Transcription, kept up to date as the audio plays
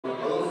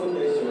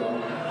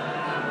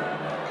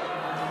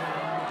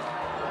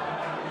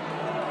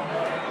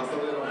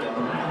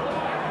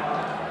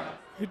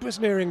It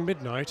was nearing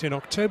midnight in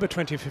October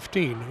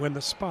 2015 when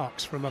the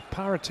sparks from a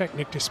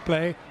pyrotechnic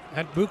display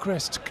at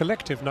Bucharest's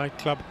Collective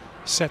nightclub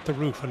set the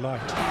roof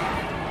alight.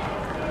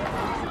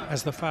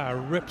 As the fire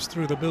rips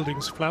through the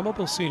building's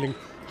flammable ceiling,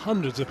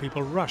 hundreds of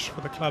people rush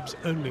for the club's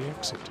only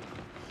exit.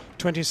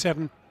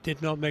 27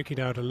 did not make it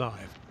out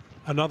alive.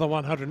 Another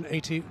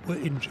 180 were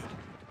injured.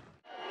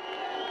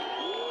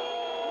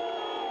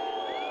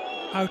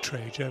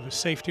 Outrage over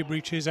safety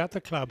breaches at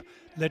the club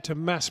led to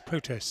mass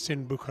protests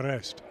in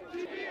Bucharest.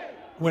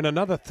 When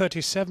another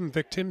 37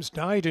 victims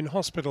died in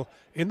hospital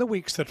in the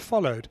weeks that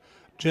followed,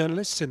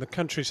 journalists in the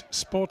country's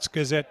Sports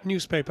Gazette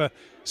newspaper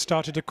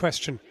started to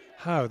question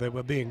how they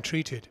were being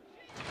treated.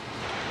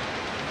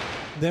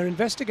 Their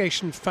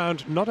investigation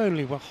found not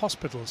only were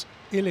hospitals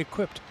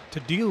ill-equipped to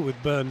deal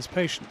with burns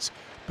patients,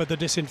 but the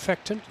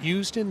disinfectant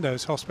used in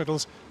those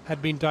hospitals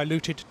had been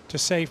diluted to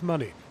save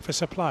money for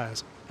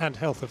suppliers and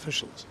health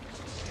officials.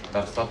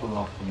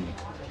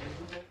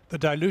 The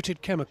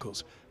diluted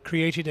chemicals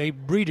created a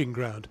breeding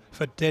ground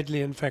for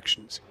deadly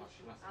infections.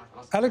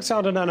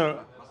 Alexander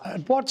Nano,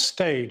 at what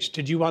stage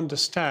did you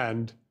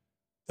understand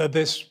that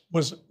this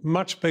was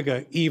much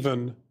bigger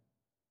even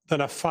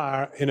than a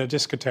fire in a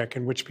discotheque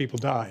in which people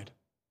died?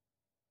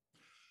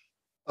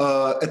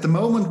 At the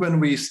moment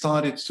when we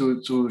started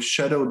to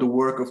shadow the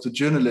work of the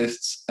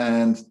journalists,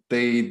 and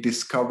they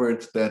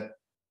discovered that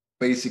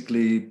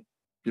basically,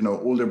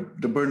 all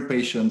the burn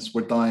patients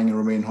were dying in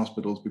Romanian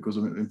hospitals because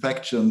of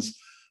infections,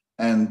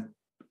 and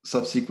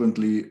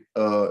subsequently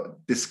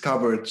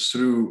discovered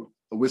through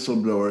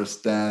whistleblowers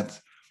that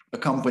a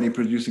company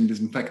producing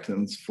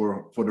disinfectants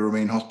for the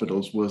Romanian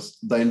hospitals was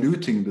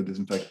diluting the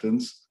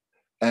disinfectants.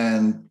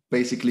 And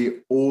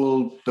basically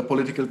all the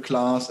political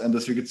class and the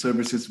secret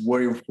services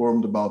were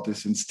informed about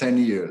this since 10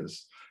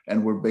 years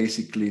and were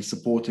basically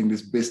supporting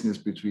this business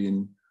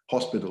between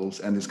hospitals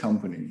and this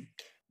company.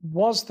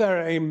 Was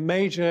there a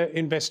major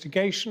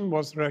investigation?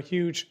 Was there a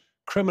huge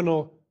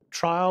criminal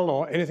trial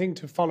or anything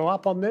to follow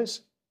up on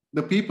this?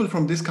 The people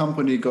from this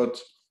company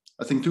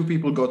I think 2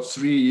 people got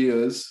 3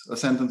 years, a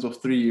sentence of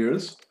 3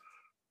 years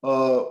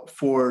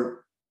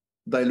for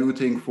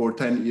diluting for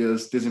 10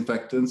 years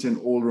disinfectants in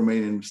all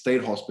Romanian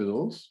state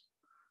hospitals.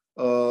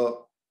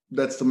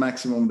 That's the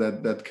maximum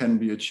that can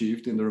be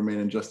achieved in the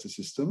Romanian justice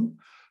system.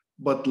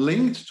 But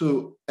linked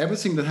to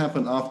everything that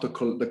happened after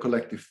the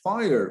collective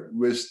fire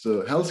with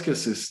the healthcare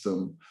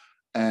system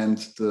and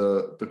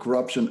the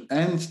corruption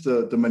and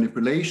the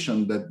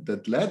manipulation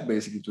that led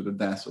basically to the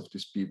deaths of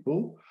these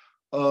people,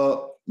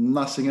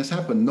 nothing has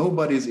happened.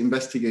 Nobody's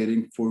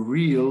investigating for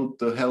real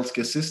the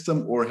healthcare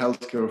system or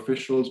healthcare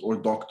officials or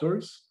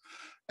doctors.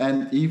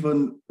 And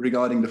even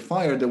regarding the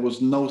fire, there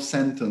was no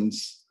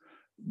sentence,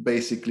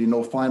 basically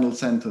no final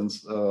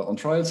sentence on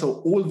trial.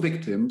 So all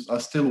victims are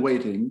still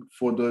waiting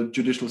for the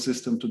judicial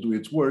system to do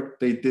its work.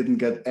 They didn't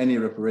get any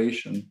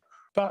reparation.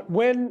 But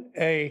when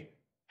a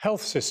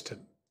health system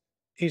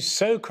is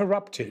so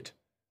corrupted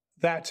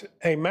that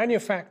a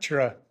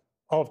manufacturer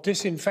of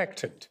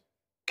disinfectant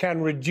can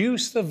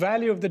reduce the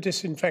value of the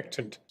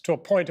disinfectant to a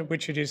point at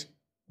which it is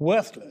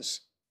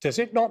worthless, does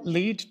it not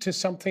lead to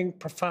something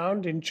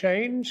profound in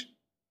change?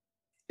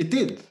 It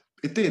did.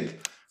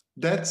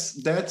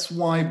 That's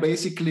why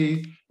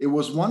basically it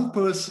was one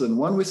person,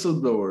 one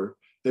whistleblower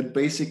that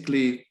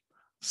basically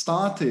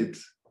started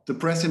the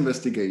press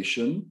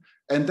investigation,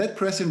 and that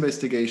press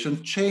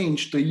investigation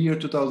changed the year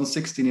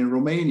 2016 in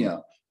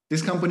Romania.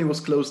 This company was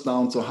closed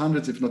down, so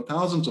hundreds, if not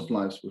thousands of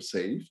lives were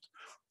saved.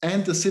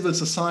 And the civil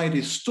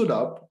society stood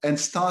up and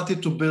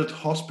started to build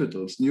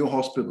hospitals, new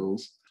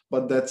hospitals.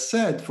 But that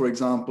said, for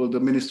example,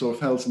 the Minister of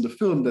Health in the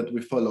film that we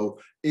follow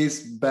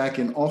is back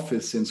in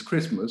office since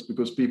Christmas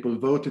because people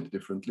voted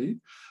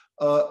differently.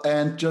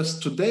 And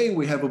just today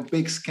we have a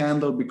big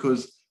scandal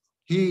because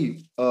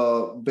he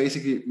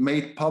basically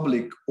made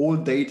public all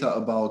data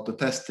about the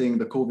testing,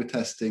 the COVID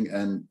testing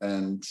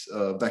and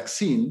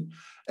vaccine.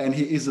 And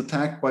he is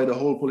attacked by the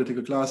whole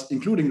political class,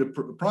 including the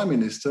prime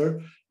minister,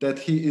 that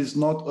he is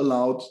not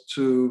allowed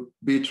to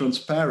be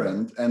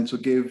transparent and to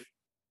give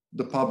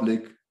the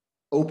public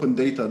open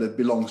data that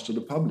belongs to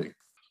the public.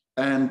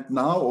 And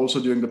now also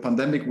during the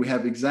pandemic, we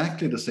have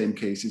exactly the same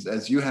cases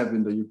as you have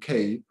in the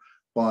UK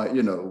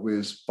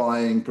with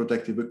buying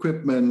protective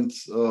equipment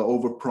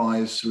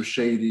overpriced through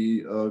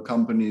shady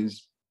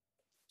companies.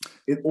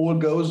 It all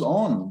goes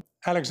on.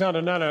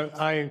 Alexander Nano,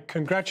 I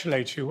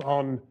congratulate you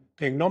on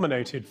being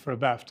nominated for a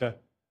Bafta.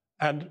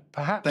 And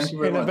perhaps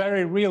in a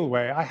very real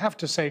way, I have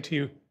to say to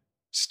you,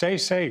 stay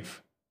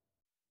safe.